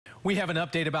We have an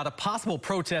update about a possible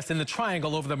protest in the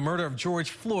Triangle over the murder of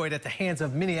George Floyd at the hands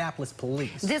of Minneapolis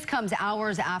police. This comes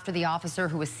hours after the officer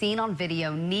who was seen on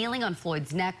video kneeling on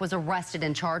Floyd's neck was arrested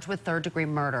and charged with third-degree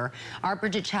murder. Our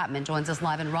Bridget Chapman joins us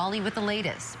live in Raleigh with the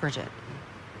latest. Bridget.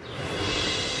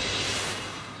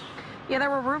 Yeah, there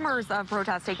were rumors of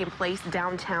protests taking place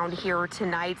downtown here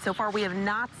tonight. So far, we have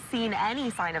not seen any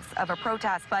sign of a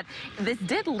protest, but this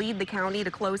did lead the county to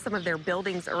close some of their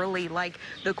buildings early, like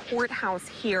the courthouse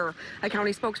here. A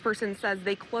county spokesperson says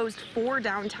they closed 4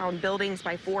 downtown buildings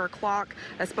by 4 o'clock.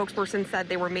 A spokesperson said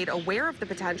they were made aware of the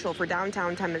potential for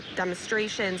downtown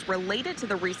demonstrations related to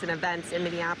the recent events in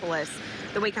Minneapolis.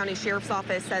 The Wake County Sheriff's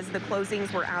Office says the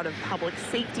closings were out of public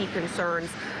safety concerns,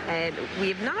 and we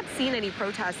have not seen any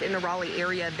protests in the Raleigh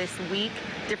area this week.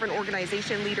 Different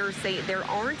organization leaders say there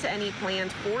aren't any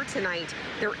planned for tonight.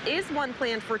 There is one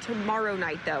planned for tomorrow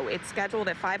night, though. It's scheduled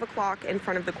at 5 o'clock in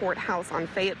front of the courthouse on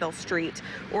Fayetteville Street.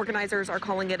 Organizers are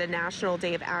calling it a National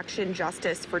Day of Action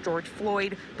Justice for George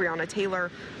Floyd, Breonna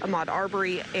Taylor, Ahmaud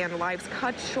Arbery, and lives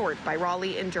cut short by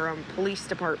Raleigh and Durham police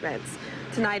departments.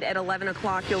 Tonight at 11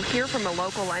 o'clock, you'll hear from a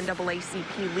local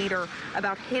NAACP leader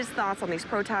about his thoughts on these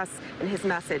protests and his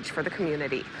message for the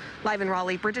community. Live in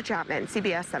Raleigh, Bridget Chapman,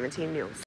 CBS 17 News.